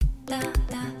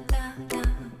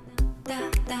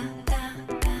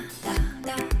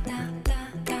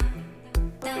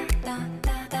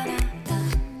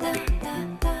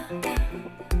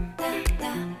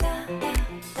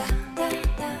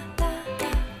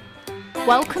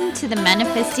Welcome to the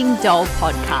Manifesting Doll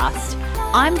podcast.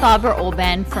 I'm Barbara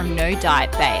Orban from No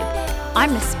Diet Babe.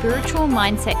 I'm a spiritual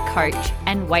mindset coach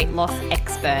and weight loss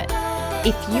expert.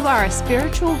 If you are a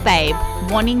spiritual babe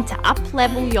wanting to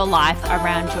up-level your life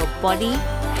around your body,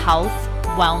 health,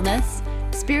 wellness,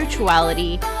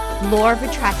 spirituality, law of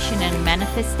attraction and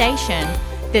manifestation,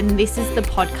 then this is the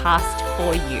podcast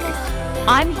for you.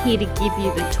 I'm here to give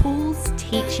you the tools,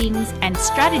 teachings, and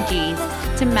strategies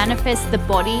to manifest the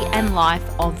body and life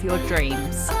of your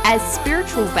dreams. As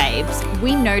spiritual babes,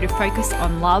 we know to focus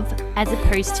on love as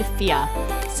opposed to fear.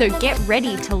 So get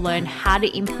ready to learn how to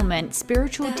implement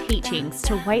spiritual teachings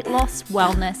to weight loss,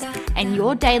 wellness, and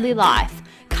your daily life,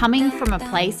 coming from a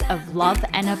place of love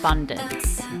and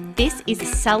abundance. This is a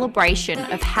celebration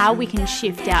of how we can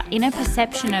shift our inner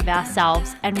perception of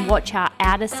ourselves and watch our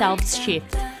outer selves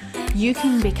shift. You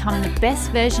can become the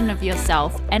best version of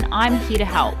yourself, and I'm here to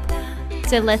help.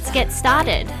 So let's get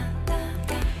started.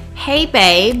 Hey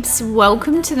babes,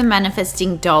 welcome to the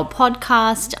Manifesting Doll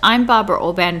podcast. I'm Barbara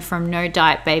Orban from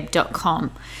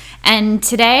NoDietBabe.com, and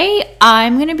today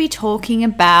I'm going to be talking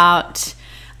about,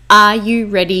 are you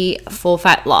ready for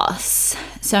fat loss?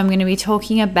 So I'm going to be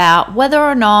talking about whether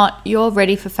or not you're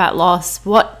ready for fat loss,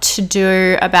 what to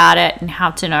do about it, and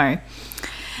how to know.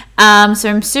 So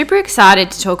I'm super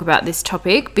excited to talk about this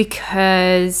topic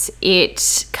because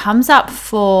it comes up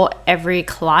for every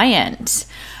client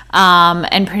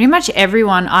and pretty much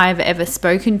everyone I've ever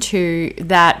spoken to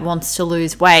that wants to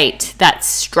lose weight, that's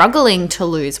struggling to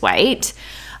lose weight.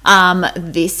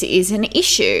 This is an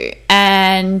issue,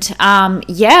 and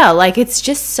it's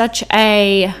just such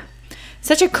a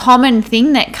common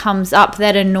thing that comes up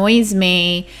that annoys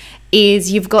me.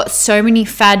 Is you've got so many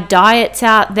fad diets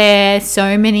out there,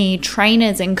 so many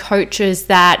trainers and coaches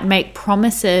that make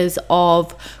promises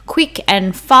of quick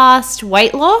and fast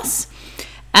weight loss,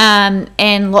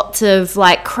 and lots of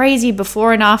like crazy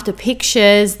before and after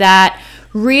pictures that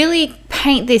really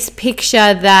paint this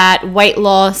picture that weight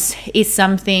loss is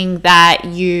something that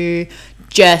you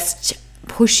just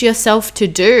push yourself to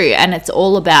do, and it's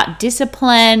all about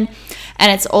discipline,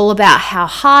 and it's all about how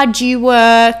hard you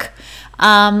work.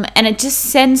 And it just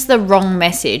sends the wrong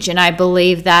message. And I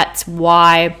believe that's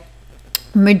why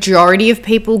majority of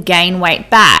people gain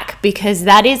weight back, because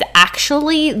that is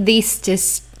actually the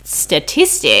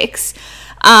statistics.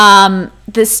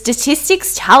 The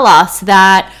statistics tell us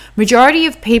that majority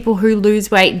of people who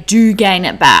lose weight do gain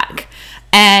it back.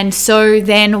 And so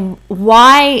then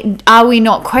why are we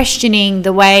not questioning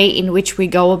the way in which we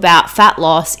go about fat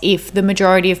loss if the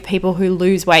majority of people who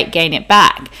lose weight gain it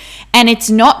back? And it's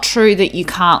not true that you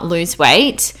can't lose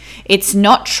weight. It's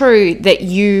not true that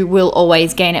you will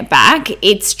always gain it back.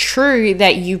 It's true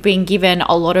that you've been given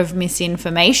a lot of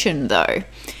misinformation though.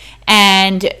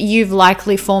 And you've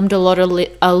likely formed a lot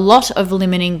of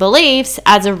limiting beliefs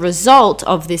as a result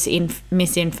of this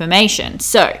misinformation.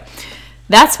 So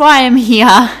that's why I'm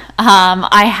here.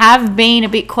 I have been a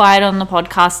bit quiet on the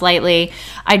podcast lately.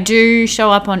 I do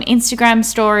show up on Instagram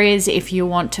stories if you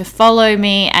want to follow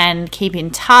me and keep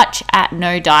in touch at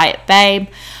No Diet Babe.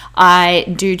 I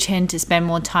do tend to spend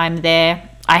more time there.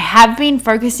 I have been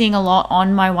focusing a lot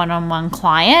on my one-on-one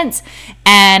clients,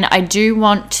 and I do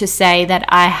want to say that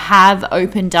I have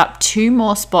opened up 2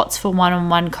 more spots for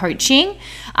one-on-one coaching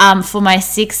for my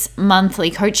 6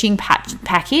 monthly coaching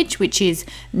package, which is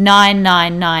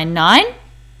 $9,999.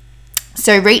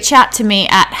 So reach out to me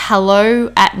at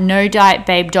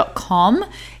hello@nodietbabe.com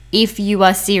if you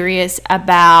are serious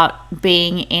about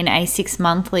being in a 6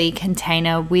 monthly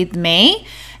container with me.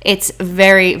 It's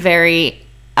very, very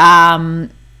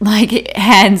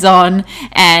hands-on,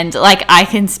 and I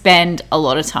can spend a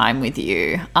lot of time with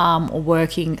you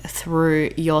working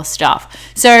through your stuff.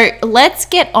 So let's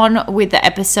get on with the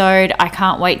episode. I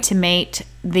can't wait to meet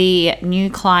the new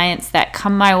clients that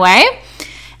come my way,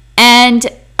 and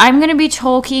I'm going to be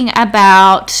talking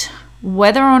about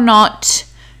whether or not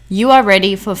you are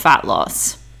ready for fat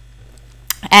loss.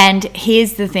 And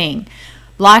here's the thing,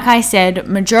 like I said,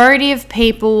 majority of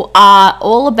people are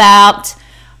all about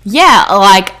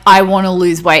I want to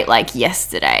lose weight like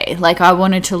yesterday. I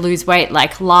wanted to lose weight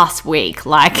like last week,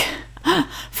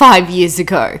 5 years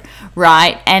ago,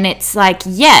 right? And it's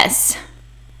yes,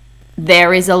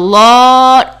 there is a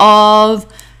lot of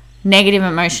negative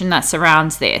emotion that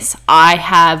surrounds this. I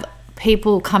have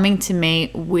people coming to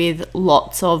me with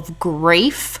lots of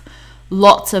grief,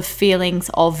 lots of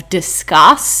feelings of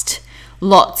disgust,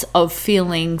 lots of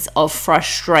feelings of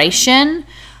frustration,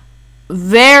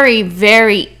 very,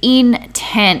 very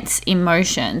intense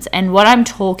emotions. And what I'm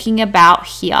talking about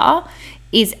here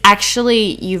is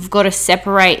actually you've got to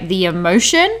separate the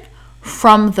emotion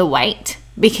from the weight,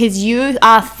 because you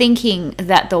are thinking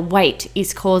that the weight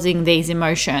is causing these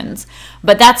emotions.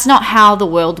 But that's not how the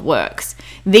world works.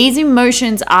 These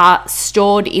emotions are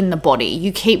stored in the body.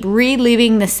 You keep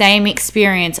reliving the same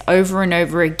experience over and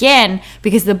over again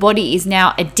because the body is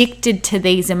now addicted to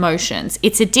these emotions.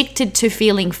 It's addicted to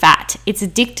feeling fat. It's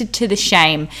addicted to the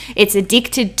shame. It's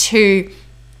addicted to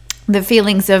the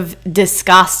feelings of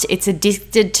disgust. It's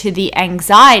addicted to the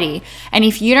anxiety. And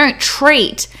if you don't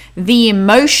treat the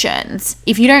emotions,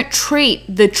 if you don't treat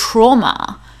the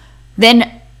trauma,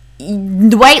 then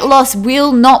weight loss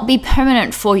will not be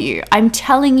permanent for you. I'm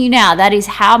telling you now, that is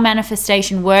how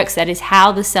manifestation works. That is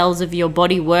how the cells of your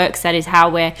body works. That is how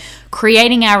we're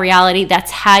creating our reality.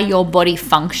 That's how your body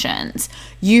functions.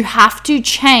 You have to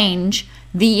change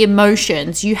the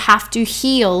emotions. You have to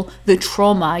heal the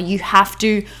trauma. You have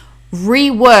to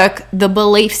rework the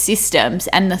belief systems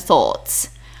and the thoughts,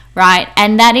 right?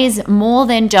 And that is more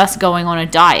than just going on a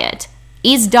diet.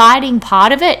 Is dieting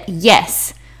part of it?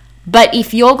 Yes. But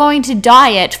if you're going to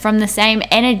diet from the same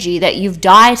energy that you've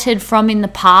dieted from in the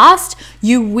past,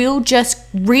 you will just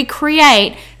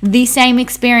recreate the same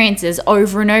experiences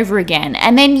over and over again.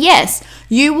 And then, yes,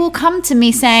 you will come to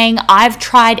me saying, I've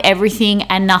tried everything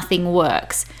and nothing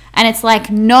works. And it's like,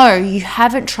 no, you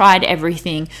haven't tried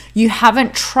everything. You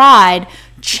haven't tried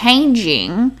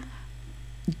changing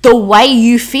the way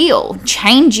you feel,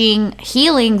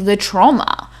 healing the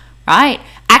trauma, right?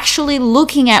 Actually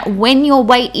looking at when your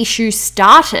weight issue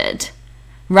started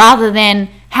rather than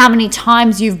how many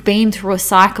times you've been through a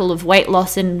cycle of weight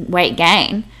loss and weight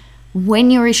gain.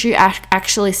 When your issue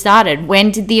actually started.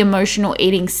 When did the emotional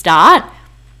eating start?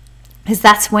 Because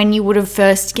that's when you would have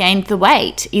first gained the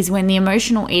weight, is when the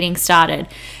emotional eating started.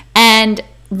 And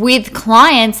with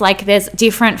clients, like, there's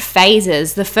different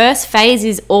phases. The first phase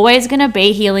is always going to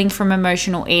be healing from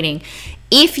emotional eating.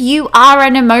 If you are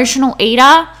an emotional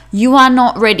eater, you are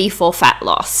not ready for fat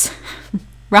loss,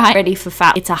 right? Ready for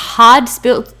fat. It's a hard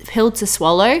pill to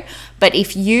swallow, but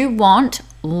if you want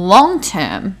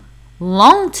long-term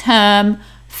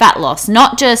fat loss,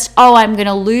 not just, oh, I'm going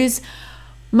to lose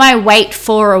my weight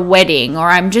for a wedding, or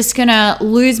I'm just going to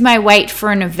lose my weight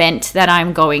for an event that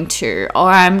I'm going to, or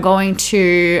I'm going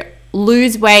to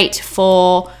lose weight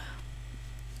for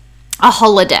a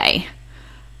holiday.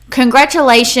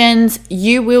 Congratulations,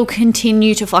 you will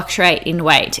continue to fluctuate in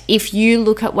weight if you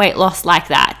look at weight loss like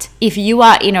that. If you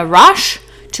are in a rush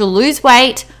to lose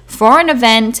weight for an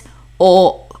event,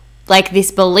 or like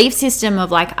this belief system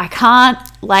of like, I can't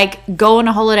like go on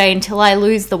a holiday until I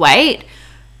lose the weight,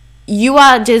 you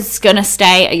are just going to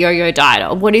stay a yo-yo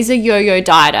dieter. What is a yo-yo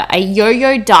dieter? A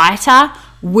yo-yo dieter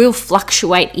will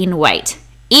fluctuate in weight.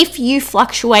 If you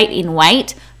fluctuate in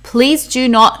weight, please do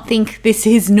not think this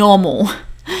is normal.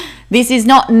 This is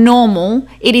not normal.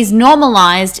 It is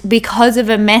normalized because of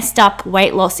a messed up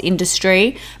weight loss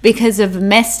industry, because of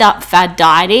messed up fad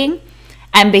dieting,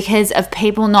 and because of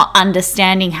people not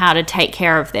understanding how to take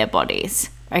care of their bodies.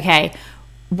 Okay?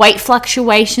 Weight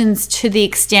fluctuations to the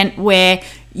extent where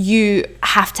you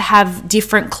have to have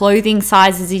different clothing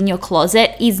sizes in your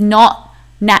closet is not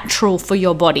natural for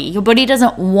your body. Your body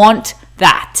doesn't want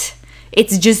that.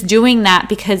 It's just doing that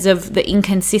because of the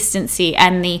inconsistency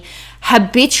and the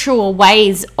habitual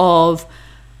ways of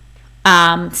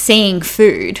seeing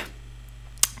food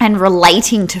and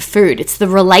relating to food. It's the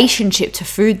relationship to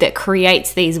food that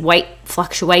creates these weight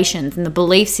fluctuations and the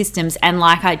belief systems. And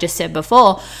like I just said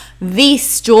before, these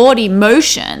stored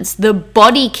emotions, the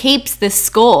body keeps the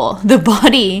score. The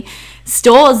body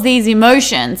stores these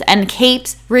emotions and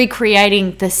keeps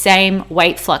recreating the same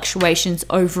weight fluctuations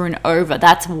over and over.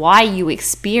 That's why you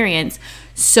experience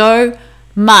so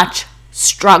much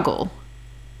struggle,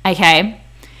 okay?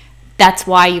 That's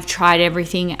why you've tried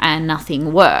everything and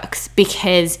nothing works,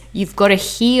 because you've got to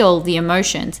heal the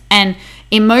emotions. And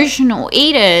emotional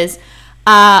eaters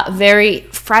are very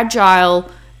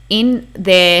fragile in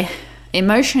their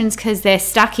emotions because they're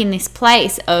stuck in this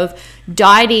place of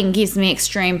dieting gives me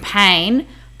extreme pain,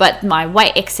 but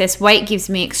my excess weight gives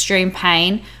me extreme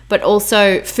pain, but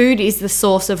also food is the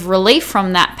source of relief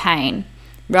from that pain,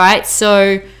 right?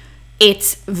 So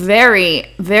it's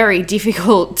very, very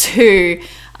difficult to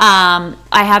I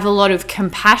have a lot of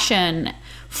compassion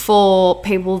for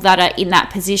people that are in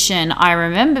that position. I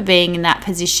remember being in that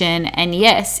position, and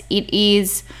yes, it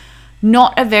is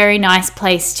not a very nice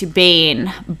place to be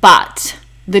in, but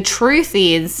the truth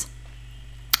is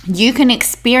you can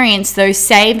experience those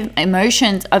same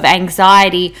emotions of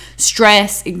anxiety,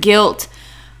 stress, guilt,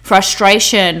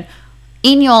 frustration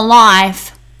in your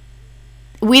life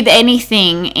with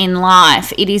anything in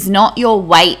life. It is not your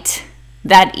weight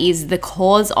that is the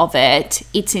cause of it.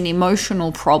 It's an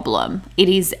emotional problem. It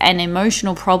is an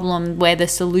emotional problem where the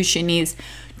solution is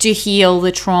to heal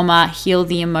the trauma, heal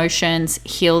the emotions,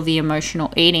 heal the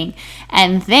emotional eating.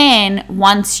 And then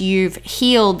once you've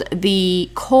healed the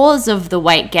cause of the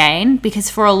weight gain, because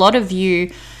for a lot of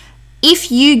you,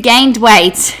 if you gained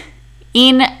weight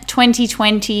in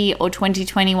 2020 or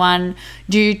 2021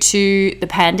 due to the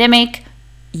pandemic,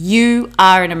 you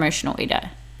are an emotional eater,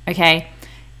 okay?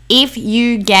 If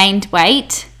you gained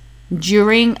weight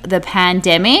during the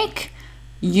pandemic,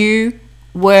 you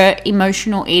were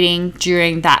emotional eating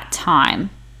during that time,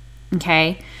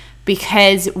 okay?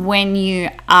 Because when you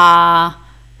are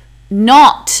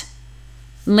not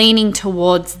leaning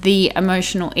towards the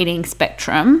emotional eating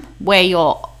spectrum where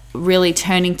you're really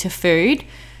turning to food,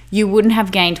 you wouldn't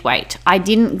have gained weight. I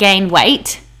didn't gain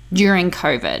weight during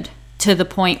COVID to the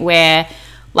point where,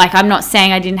 like, I'm not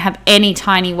saying I didn't have any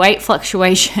tiny weight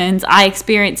fluctuations. I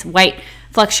experienced weight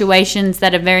fluctuations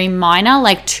that are very minor,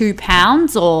 like 2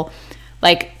 pounds, or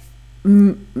like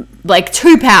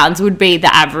 2 pounds would be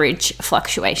the average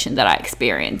fluctuation that I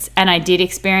experience. And I did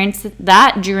experience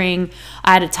that I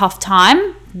had a tough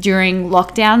time during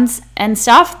lockdowns and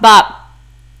stuff, but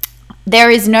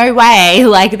there is no way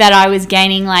like that I was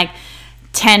gaining like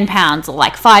 10 pounds or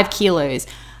like 5 kilos,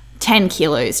 10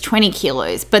 kilos, 20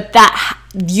 kilos. But that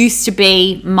used to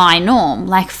be my norm.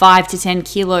 Like 5 to 10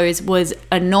 kilos was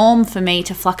a norm for me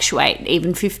to fluctuate,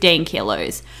 even 15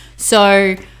 kilos.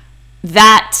 So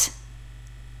that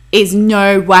is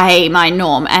no way my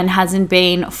norm and hasn't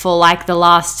been for like the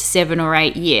last 7 or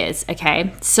 8 years.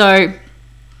 Okay. So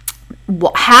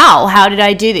how did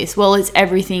I do this? Well, it's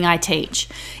everything I teach.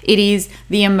 It is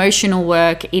the emotional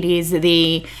work. It is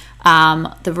the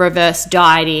reverse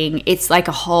dieting. It's like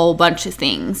a whole bunch of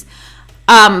things.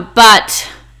 But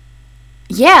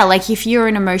yeah, like if you're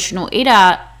an emotional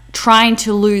eater, trying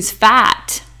to lose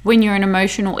fat when you're an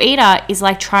emotional eater is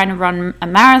like trying to run a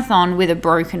marathon with a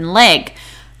broken leg.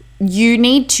 You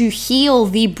need to heal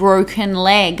the broken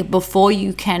leg before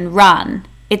you can run.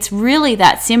 It's really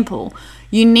that simple.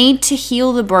 You need to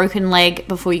heal the broken leg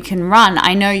before you can run.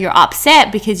 I know you're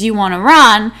upset because you want to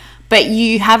run, but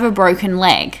you have a broken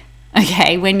leg.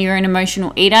 Okay, when you're an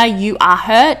emotional eater, you are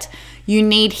hurt. You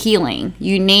need healing.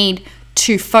 You need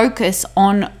to focus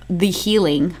on the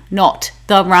healing, not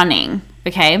the running.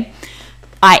 Okay,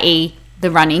 i.e.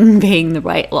 the running being the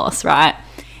weight loss, right?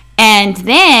 And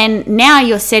then now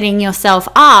you're setting yourself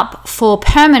up for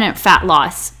permanent fat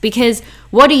loss, because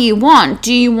what do you want?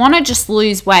 Do you want to just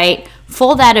lose weight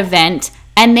for that event?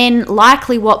 And then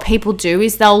likely what people do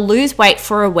is they'll lose weight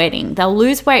for a wedding. They'll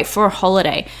lose weight for a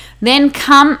holiday. Then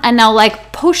come and they'll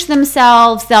like push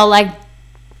themselves. They'll like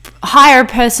hire a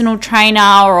personal trainer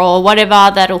or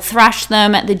whatever that'll thrash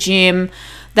them at the gym.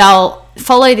 They'll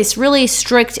follow this really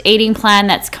strict eating plan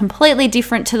that's completely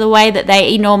different to the way that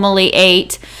they normally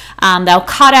eat. They'll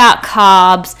cut out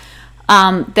carbs.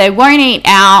 They won't eat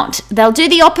out. They'll do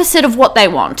the opposite of what they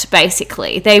want,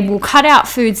 basically. They will cut out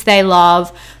foods they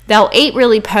love. They'll eat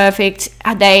really perfect.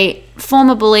 They form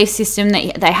a belief system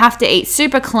that they have to eat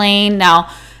super clean. They'll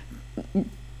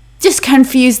just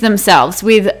confuse themselves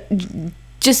with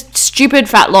just stupid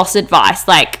fat loss advice,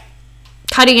 like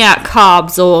cutting out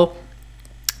carbs or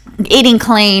eating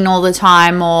clean all the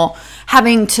time, or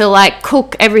having to like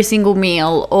cook every single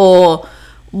meal, or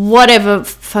whatever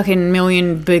fucking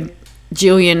million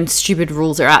bajillion stupid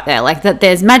rules are out there. Like that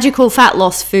there's magical fat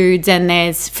loss foods and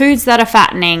there's foods that are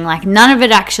fattening. Like none of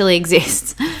it actually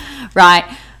exists, right?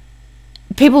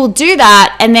 People do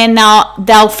that and then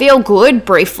they'll feel good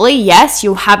briefly. Yes,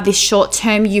 you'll have this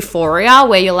short-term euphoria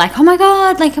where you're like, oh my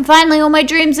God, like finally all my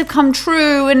dreams have come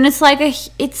true, and it's like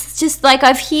it's just like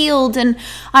I've healed and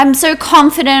I'm so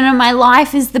confident and my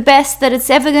life is the best that it's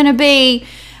ever going to be,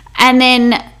 and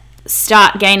then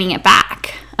start gaining it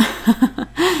back.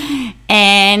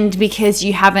 And because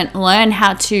you haven't learned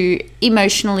how to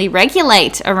emotionally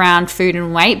regulate around food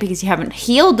and weight, because you haven't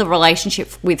healed the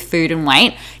relationship with food and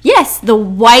weight, yes, the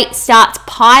weight starts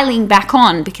piling back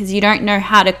on because you don't know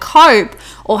how to cope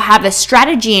or have a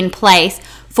strategy in place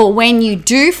for when you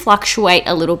do fluctuate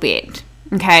a little bit,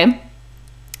 okay?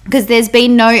 Because there's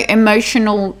been no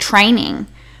emotional training.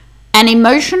 And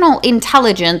emotional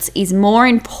intelligence is more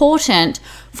important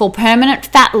for permanent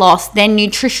fat loss than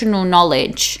nutritional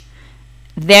knowledge.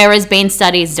 There has been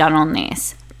studies done on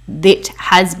this. It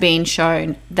has been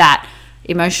shown that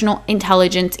emotional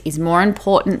intelligence is more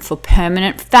important for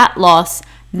permanent fat loss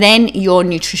than your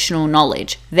nutritional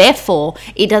knowledge. Therefore,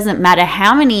 it doesn't matter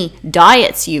how many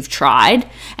diets you've tried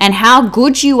and how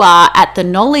good you are at the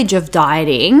knowledge of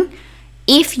dieting.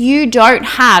 If you don't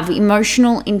have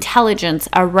emotional intelligence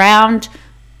around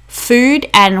food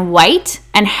and weight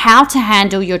and how to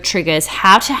handle your triggers,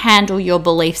 how to handle your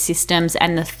belief systems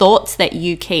and the thoughts that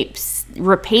you keep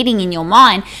repeating in your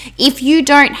mind, if you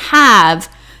don't have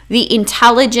the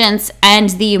intelligence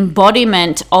and the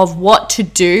embodiment of what to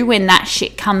do when that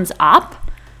shit comes up,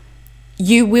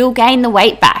 you will gain the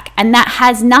weight back. And that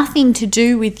has nothing to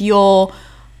do with your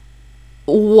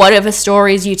whatever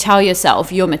stories you tell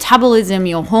yourself, your metabolism,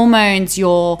 your hormones,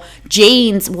 your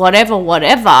genes,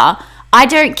 whatever. I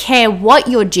don't care what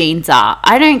your genes are.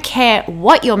 I don't care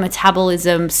what your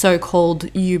metabolism,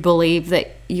 so-called, you believe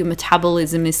that your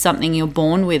metabolism is something you're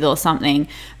born with or something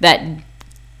that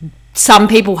some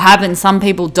people have and some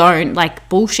people don't, like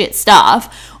bullshit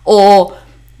stuff, or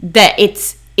that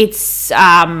it's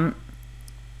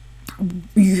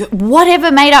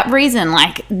whatever made up reason,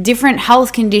 like different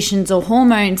health conditions or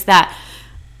hormones that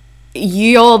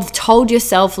you've told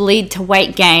yourself lead to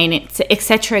weight gain,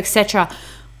 etc., etc.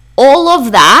 All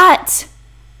of that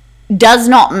does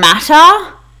not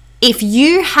matter if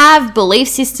you have belief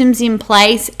systems in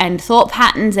place and thought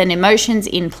patterns and emotions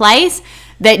in place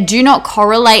that do not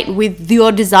correlate with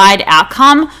your desired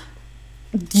outcome.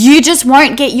 You just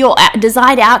won't get your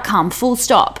desired outcome, full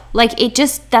stop. Like you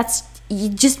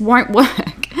just won't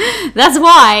work. That's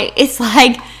why it's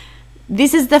like,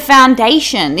 this is the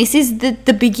foundation. This is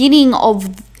the beginning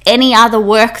of any other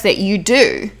work that you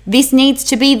do. This needs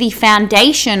to be the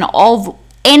foundation of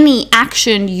any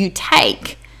action you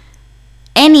take.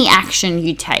 Any action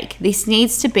you take. This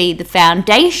needs to be the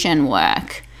foundation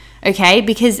work. Okay?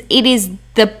 Because it is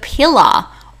the pillar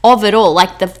of it all.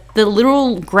 Like the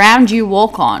literal ground you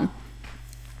walk on.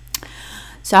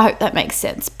 So I hope that makes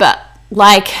sense. But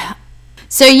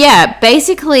so yeah,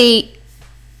 basically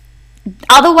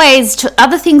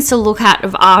other things to look at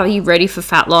of, are you ready for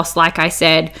fat loss? Like I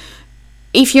said,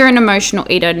 if you're an emotional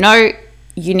eater, no,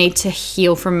 you need to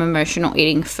heal from emotional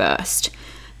eating first.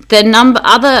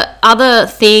 The other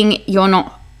thing you're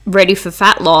not ready for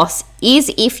fat loss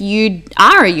is if you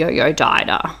are a yo-yo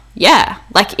dieter. Yeah,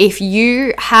 like if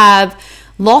you have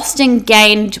lost and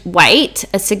gained weight,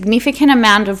 a significant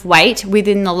amount of weight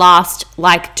within the last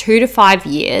 2 to 5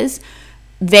 years,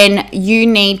 then you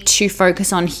need to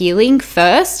focus on healing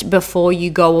first before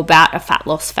you go about a fat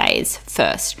loss phase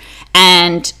first.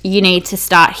 And you need to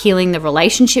start healing the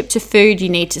relationship to food. You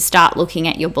need to start looking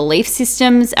at your belief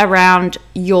systems around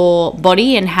your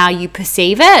body and how you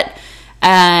perceive it,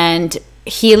 and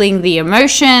healing the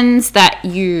emotions that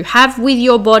you have with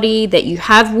your body, that you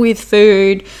have with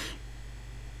food.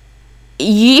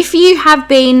 If you have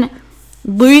been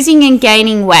losing and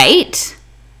gaining weight,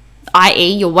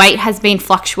 i.e. your weight has been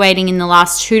fluctuating in the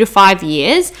last 2 to 5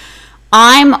 years,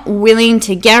 I'm willing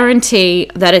to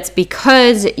guarantee that it's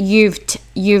because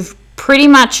you've pretty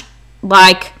much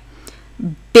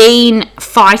been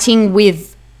fighting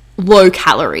with low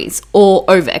calories or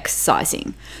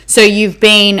over-exercising. So you've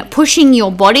been pushing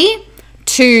your body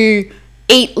to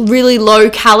eat really low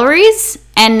calories,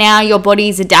 and now your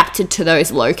body's adapted to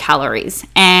those low calories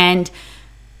and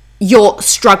you're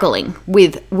struggling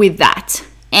with that.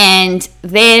 And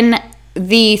then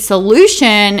the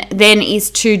solution then is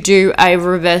to do a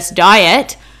reverse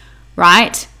diet,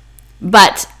 right?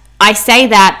 But I say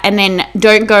that and then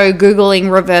don't go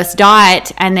Googling reverse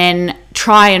diet and then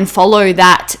try and follow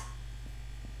that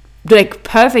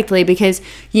perfectly, because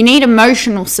you need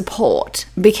emotional support.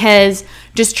 Because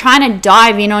just trying to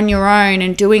dive in on your own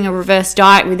and doing a reverse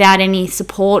diet without any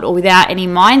support or without any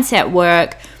mindset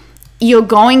work, you're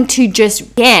going to just,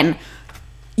 again,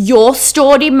 your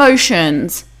stored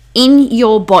emotions in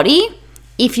your body.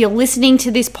 If you're listening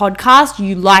to this podcast,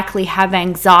 you likely have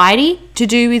anxiety to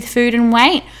do with food and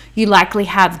weight. You likely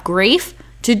have grief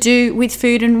to do with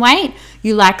food and weight.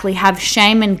 You likely have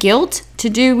shame and guilt to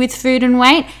do with food and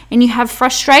weight. And you have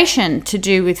frustration to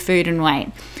do with food and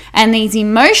weight. And these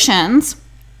emotions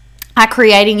are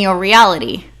creating your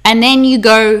reality. And then you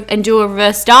go and do a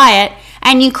reverse diet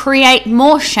and you create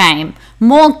more shame,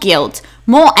 more guilt,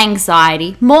 more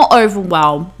anxiety, more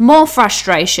overwhelm, more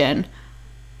frustration.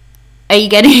 Are you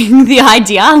getting the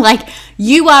idea?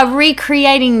 You are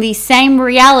recreating the same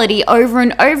reality over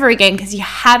and over again because you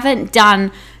haven't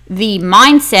done the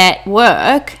mindset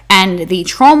work and the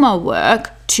trauma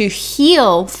work to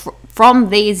heal from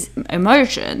these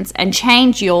emotions and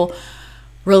change your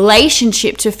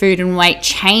relationship to food and weight,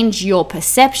 change your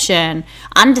perception,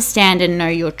 understand and know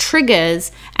your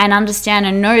triggers, and understand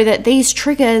and know that these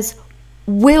triggers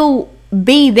will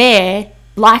be there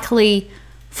likely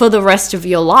for the rest of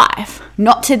your life.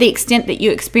 Not to the extent that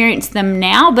you experience them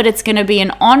now, but it's going to be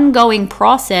an ongoing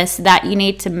process that you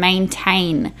need to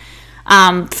maintain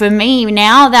For me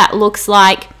now, that looks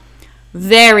like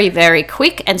very, very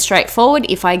quick and straightforward.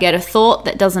 If I get a thought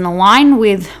that doesn't align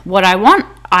with what I want,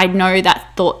 I know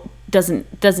that thought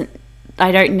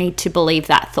I don't need to believe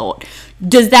that thought.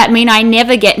 Does that mean I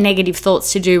never get negative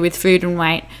thoughts to do with food and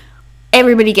weight?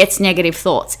 Everybody gets negative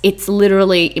thoughts. It's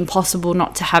literally impossible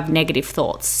not to have negative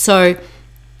thoughts. So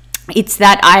it's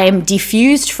that I am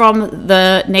diffused from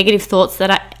the negative thoughts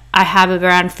that I have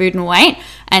around food and weight,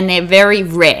 and they're very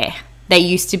rare. They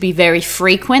used to be very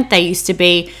frequent. They used to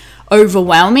be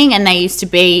overwhelming, and they used to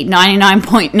be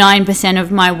 99.9%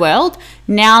 of my world.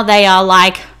 Now they are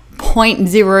like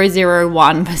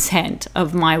 0.001%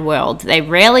 of my world. They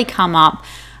rarely come up.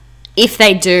 If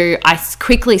they do, I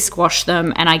quickly squash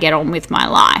them and I get on with my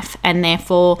life. And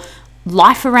therefore,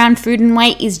 life around food and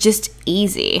weight is just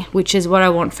easy, which is what I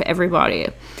want for everybody.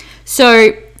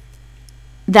 So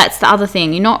that's the other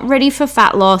thing. You're not ready for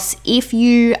fat loss. If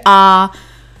your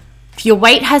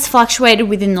weight has fluctuated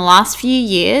within the last few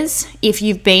years, if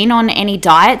you've been on any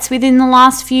diets within the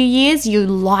last few years, you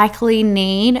likely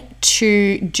need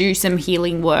to do some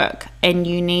healing work, and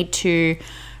you need to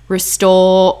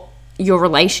restore your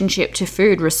relationship to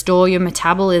food, restore your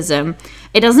metabolism.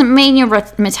 It doesn't mean your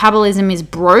metabolism is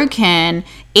broken.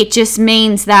 It just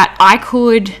means that I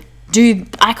could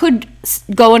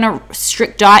go on a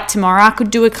strict diet tomorrow. I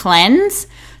could do a cleanse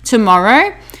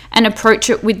tomorrow and approach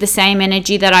it with the same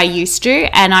energy that I used to,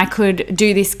 and I could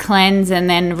do this cleanse and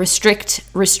then restrict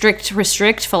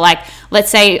for, like, let's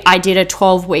say I did a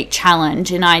 12-week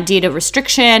challenge and I did a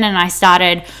restriction and I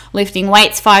started lifting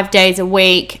weights 5 days a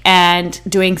week and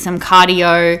doing some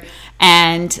cardio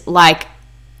and like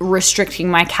restricting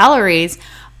my calories.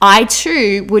 I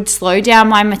too would slow down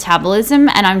my metabolism,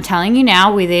 and I'm telling you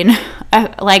now, within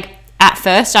like, at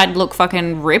first I'd look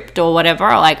fucking ripped or whatever,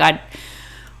 like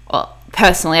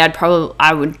personally,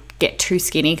 I would get too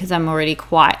skinny because I'm already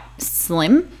quite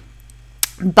slim.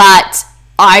 But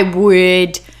I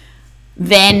would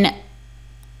then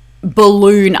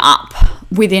balloon up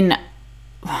within,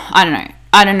 I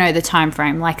don't know the time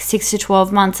frame, like 6 to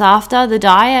 12 months after the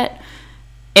diet.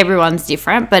 Everyone's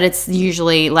different, but it's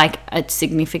usually like a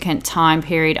significant time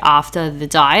period after the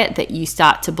diet that you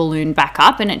start to balloon back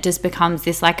up, and it just becomes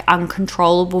this like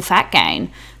uncontrollable fat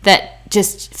gain that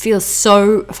just feels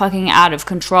so fucking out of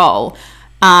control.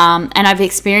 And I've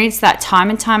experienced that time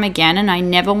and time again, and I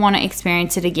never want to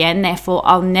experience it again. Therefore,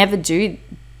 I'll never do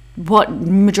what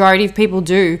majority of people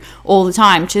do all the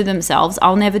time to themselves.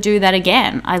 I'll never do that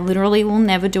again. I literally will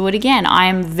never do it again. I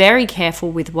am very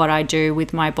careful with what I do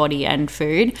with my body and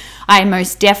food. I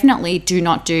most definitely do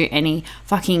not do any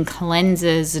fucking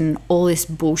cleanses and all this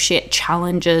bullshit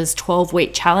challenges,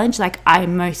 12-week challenge. Like, I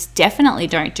most definitely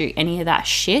don't do any of that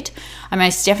shit. I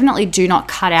most definitely do not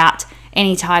cut out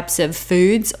any types of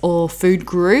foods or food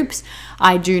groups.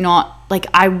 I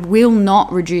will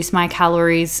not reduce my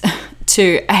calories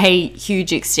to a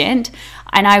huge extent,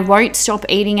 and I won't stop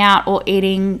eating out or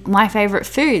eating my favorite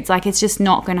foods. Like, it's just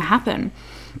not going to happen.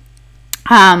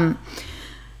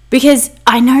 Because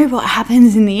I know what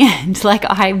happens in the end. Like,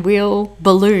 I will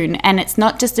balloon, and it's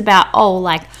not just about,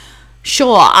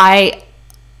 sure, I'm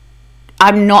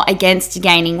not against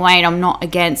gaining weight, I'm not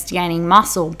against gaining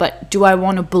muscle, but do I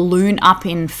want to balloon up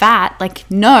in fat? Like,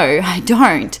 no, I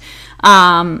don't.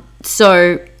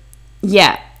 So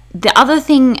yeah, the other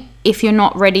thing, if you're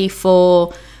not ready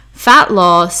for fat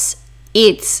loss,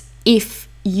 it's if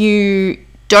you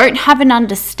don't have an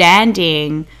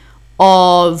understanding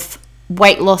of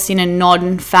weight loss in a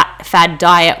non-fad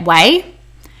diet way,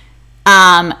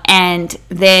 and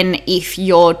then if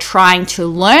you're trying to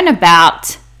learn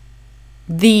about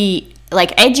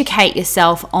educate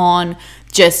yourself on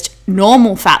just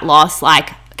normal fat loss,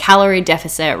 like calorie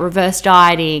deficit, reverse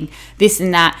dieting, this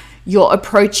and that, you're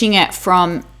approaching it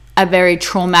from a very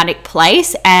traumatic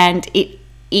place, and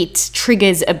it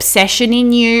triggers obsession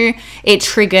in you, it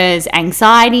triggers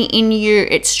anxiety in you,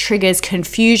 it triggers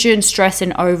confusion, stress,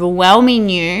 and overwhelm in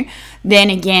you, then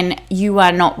again, you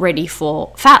are not ready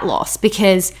for fat loss.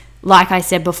 Because like I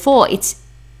said before, it's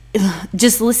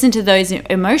just listen to those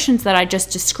emotions that I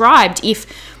just described. If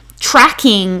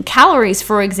tracking calories,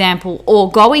 for example,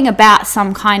 or going about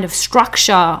some kind of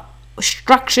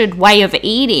structured way of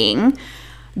eating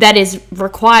that is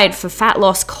required for fat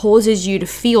loss causes you to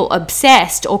feel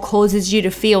obsessed, or causes you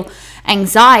to feel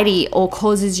anxiety, or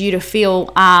causes you to feel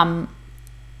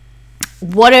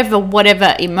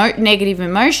whatever negative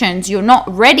emotions, you're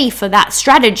not ready for that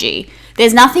strategy.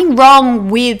 There's nothing wrong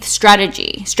with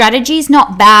strategy. Strategy is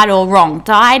not bad or wrong.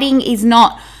 Dieting is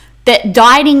not that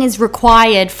dieting is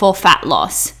required for fat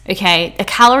loss, okay? A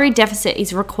calorie deficit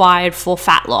is required for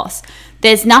fat loss.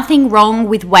 There's nothing wrong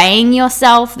with weighing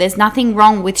yourself. There's nothing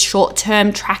wrong with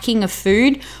short-term tracking of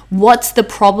food. What's the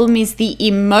problem is the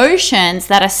emotions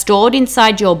that are stored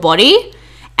inside your body,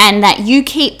 and that you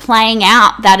keep playing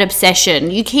out that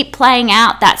obsession. You keep playing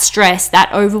out that stress,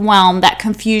 that overwhelm, that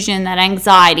confusion, that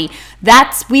anxiety.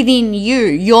 That's within you.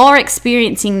 You're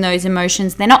experiencing those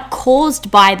emotions. They're not caused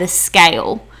by the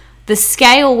scale. The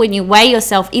scale, when you weigh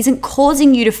yourself, isn't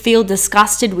causing you to feel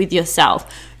disgusted with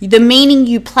yourself. The meaning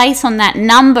you place on that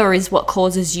number is what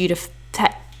causes you to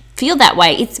feel that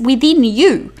way. It's within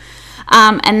you.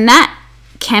 And that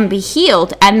can be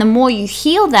healed. And the more you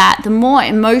heal that, the more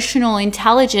emotional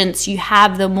intelligence you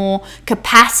have, the more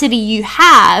capacity you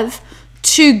have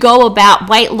to go about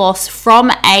weight loss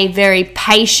from a very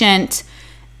patient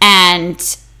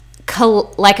and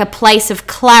like a place of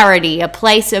clarity, a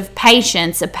place of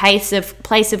patience, a place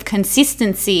of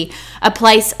consistency, a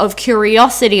place of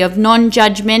curiosity, of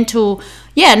non-judgmental,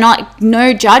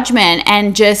 no judgment,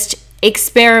 and just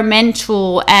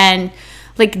experimental, and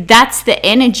like that's the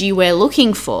energy we're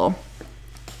looking for.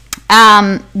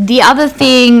 The other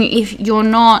thing, if you're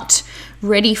not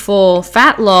ready for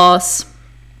fat loss,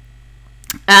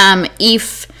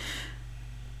 if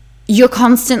you're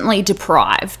constantly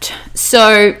deprived.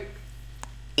 So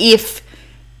if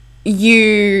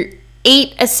you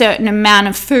eat a certain amount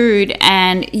of food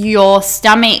and your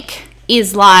stomach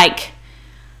is like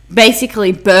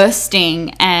basically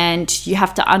bursting and you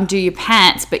have to undo your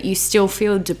pants, but you still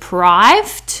feel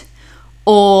deprived,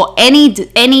 or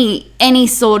any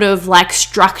sort of like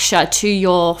structure to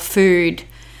your food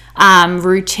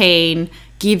routine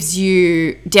gives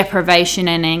you deprivation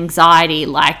and anxiety,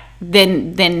 like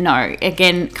then no.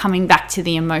 Again, coming back to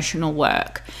the emotional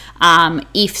work.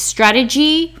 If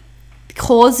strategy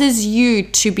causes you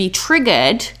to be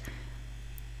triggered,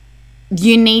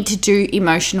 you need to do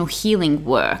emotional healing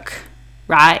work,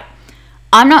 right?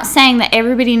 I'm not saying that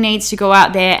everybody needs to go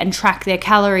out there and track their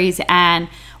calories and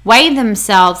weigh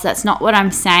themselves. That's not what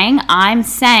I'm saying. I'm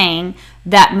saying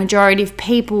that majority of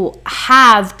people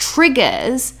have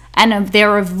triggers and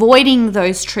they're avoiding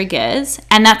those triggers,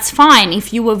 and that's fine.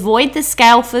 If you avoid the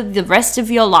scale for the rest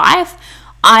of your life,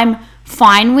 I'm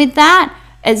fine with that,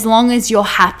 as long as you're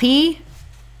happy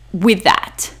with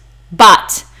that.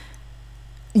 But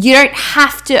you don't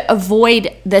have to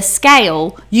avoid the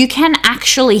scale. You can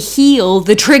actually heal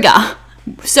the trigger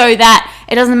so that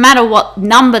it doesn't matter what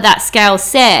number that scale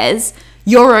says,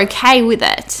 you're okay with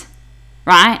it,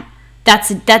 right?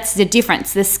 That's the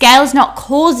difference. The scale's not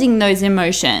causing those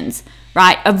emotions,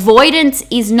 right? Avoidance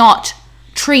is not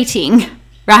treating,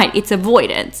 right? It's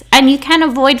avoidance. And you can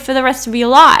avoid for the rest of your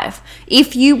life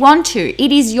if you want to.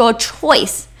 It is your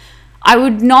choice. I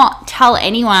would not tell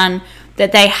anyone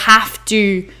that they have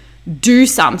to do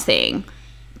something,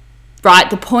 right?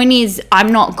 The point is,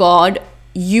 I'm not God.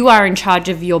 You are in charge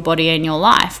of your body and your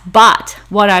life. But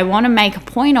what I want to make a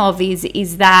point of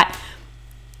is that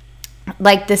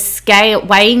like the scale,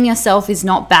 weighing yourself is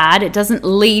not bad. It doesn't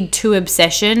lead to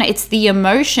obsession. It's the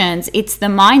emotions, it's the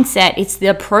mindset, it's the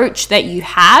approach that you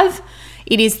have.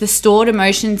 It is the stored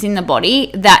emotions in the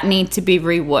body that need to be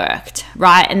reworked,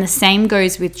 right? And the same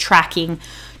goes with tracking.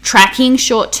 Tracking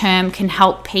short term can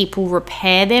help people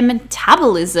repair their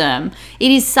metabolism.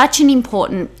 It is such an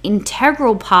important,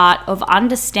 integral part of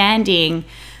understanding,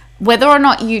 whether or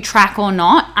not you track or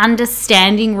not,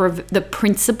 understanding the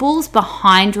principles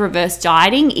behind reverse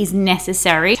dieting is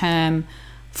necessary. Term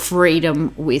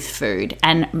freedom with food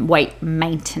and weight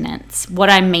maintenance.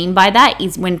 What I mean by that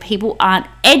is when people aren't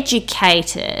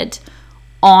educated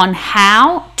on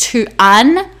how to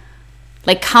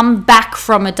come back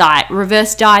from a diet.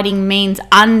 Reverse dieting means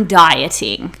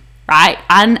undieting, right?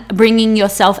 Bringing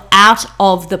yourself out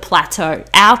of the plateau,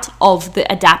 out of the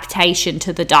adaptation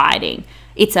to the dieting.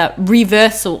 It's a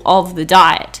reversal of the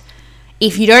diet.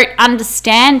 If you don't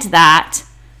understand that,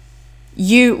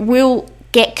 you will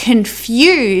get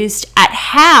confused at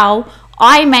how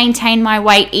I maintain my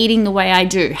weight eating the way I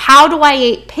do. How do I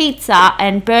eat pizza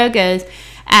and burgers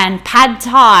and pad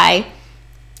thai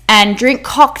and drink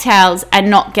cocktails and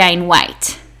not gain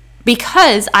weight?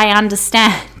 Because I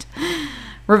understand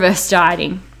reverse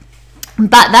dieting.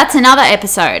 But that's another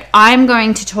episode. I'm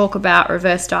going to talk about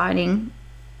reverse dieting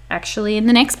actually in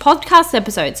the next podcast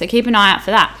episode, so keep an eye out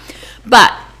for that.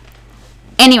 But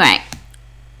anyway,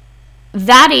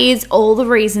 that is all the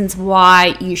reasons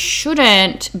why you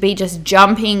shouldn't be just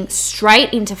jumping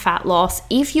straight into fat loss.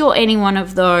 If you're any one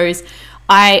of those,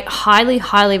 I highly,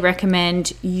 highly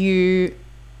recommend you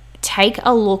take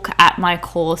a look at my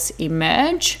course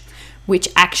Emerge, which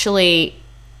actually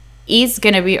is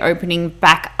going to be opening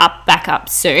back up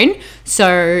soon.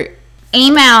 So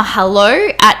email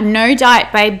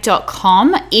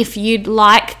hello@nodietbabe.com if you'd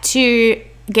like to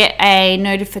get a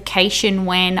notification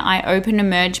when I open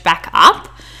Emerge back up.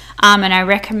 And I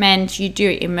recommend you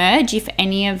do Emerge if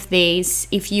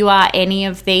you are any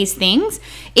of these things.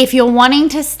 If you're wanting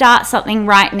to start something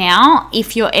right now,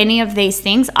 if you're any of these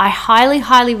things, I highly,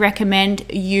 highly recommend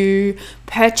you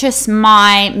purchase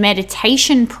my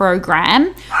meditation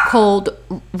program called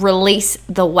Release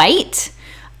the Weight.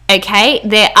 Okay,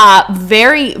 there are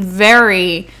very,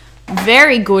 very,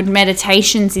 very good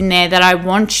meditations in there that I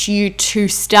want you to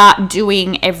start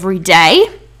doing every day.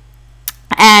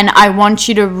 And I want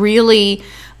you to really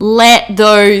let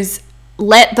those,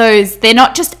 they're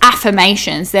not just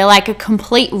affirmations, they're like a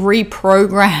complete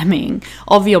reprogramming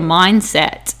of your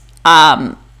mindset.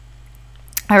 I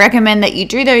recommend that you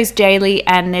do those daily,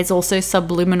 and there's also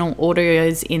subliminal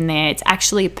audios in there. It's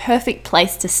actually a perfect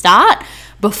place to start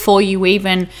before you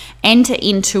even enter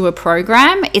into a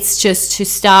program. It's just to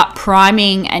start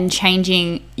priming and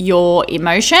changing your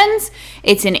emotions.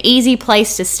 It's an easy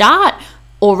place to start.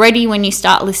 Already when you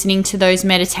start listening to those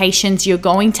meditations, you're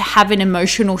going to have an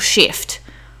emotional shift.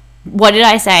 What did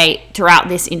I say throughout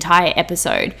this entire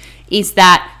episode? Is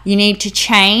that you need to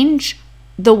change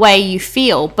the way you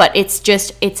feel, but it's a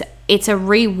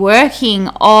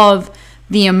reworking of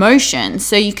the emotion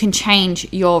so you can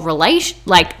change your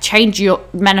change your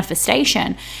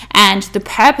manifestation. And the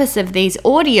purpose of these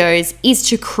audios is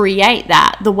to create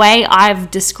that. The way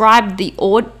I've described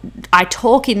I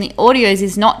talk in the audios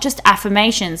is not just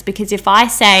affirmations, because if I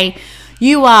say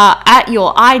you are at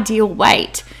your ideal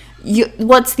weight,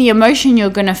 what's the emotion you're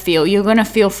going to feel? You're going to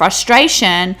feel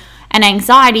frustration and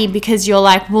anxiety because you're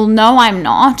like, well, no, I'm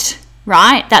not.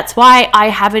 Right? That's why I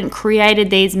haven't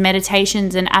created these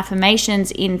meditations and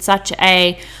affirmations in such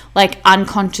a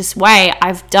unconscious way.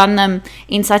 I've done them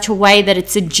in such a way that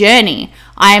it's a journey.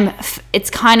 It's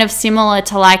kind of similar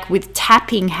to with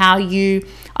tapping,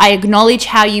 I acknowledge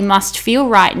how you must feel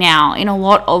right now in a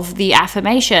lot of the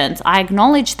affirmations. I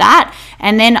acknowledge that,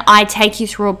 and then I take you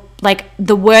through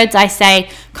the words I say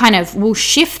kind of will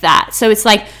shift that. So it's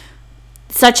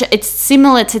it's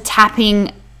similar to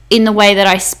tapping in the way that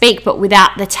I speak, but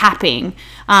without the tapping,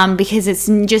 because it's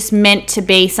just meant to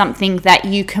be something that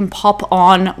you can pop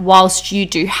on whilst you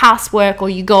do housework or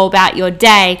you go about your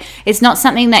day. It's not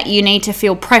something that you need to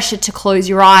feel pressure to close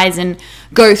your eyes and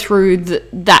go through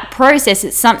that process.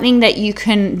 It's something that you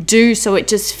can do so it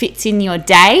just fits in your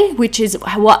day, which is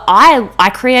what I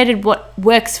created, what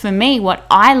works for me, what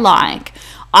I like.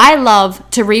 I love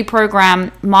to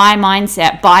reprogram my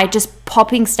mindset by just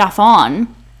popping stuff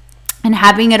on and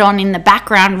having it on in the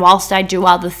background whilst I do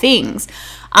other things,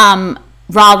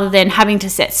 rather than having to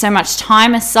set so much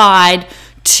time aside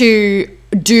to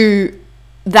do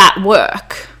that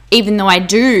work. Even though I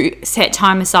do set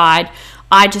time aside,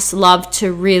 I just love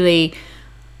to really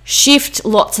shift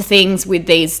lots of things with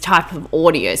these type of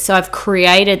audios. So I've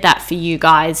created that for you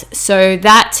guys. So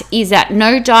that is at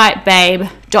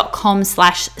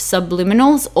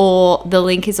nodietbabe.com/subliminals, or the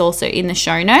link is also in the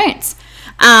show notes.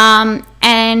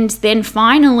 And then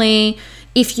finally,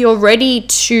 if you're ready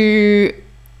to,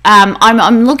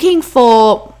 I'm looking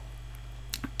for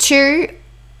two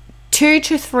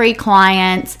to three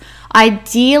clients,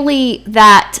 ideally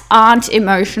that aren't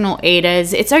emotional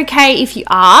eaters. It's okay if you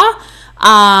are,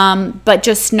 but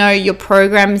just know your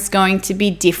program is going to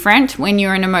be different when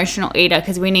you're an emotional eater,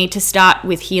 because we need to start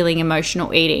with healing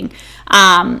emotional eating.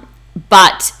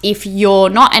 But if you're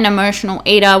not an emotional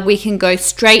eater, we can go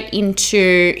straight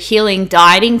into healing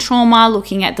dieting trauma,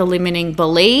 looking at the limiting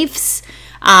beliefs,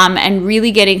 and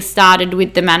really getting started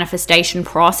with the manifestation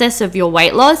process of your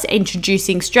weight loss,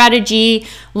 introducing strategy,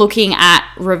 looking at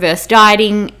reverse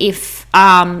dieting if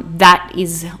that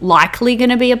is likely going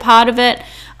to be a part of it,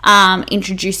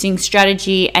 introducing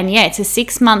strategy. And yeah, it's a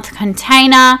 6-month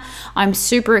container. I'm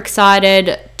super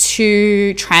excited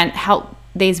to help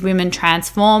these women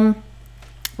transform.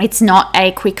 It's not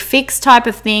a quick fix type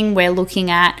of thing. We're looking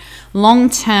at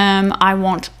long-term. I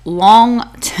want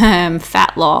long-term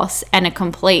fat loss and a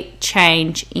complete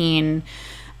change in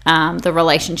the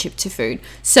relationship to food.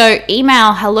 So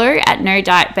email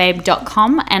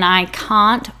hello@nodietbabe.com, and I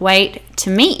can't wait to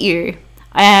meet you.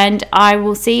 And I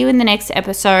will see you in the next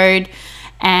episode.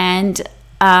 And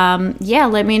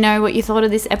let me know what you thought of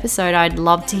this episode. I'd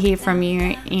love to hear from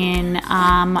you in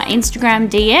my Instagram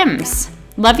DMs.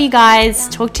 Love you guys.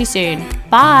 Talk to you soon.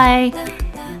 Bye.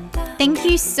 Thank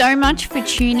you so much for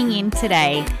tuning in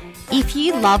today. If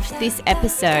you loved this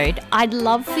episode, I'd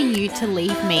love for you to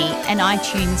leave me an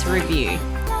iTunes review.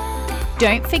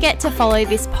 Don't forget to follow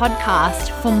this podcast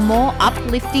for more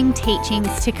uplifting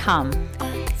teachings to come.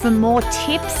 For more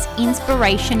tips,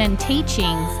 inspiration, and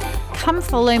teachings, come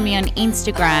follow me on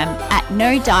Instagram at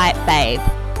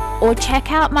NoDietBabe or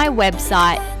check out my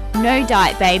website,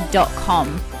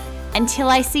 nodietbabe.com. Until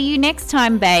I see you next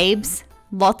time, babes,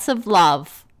 lots of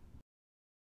love.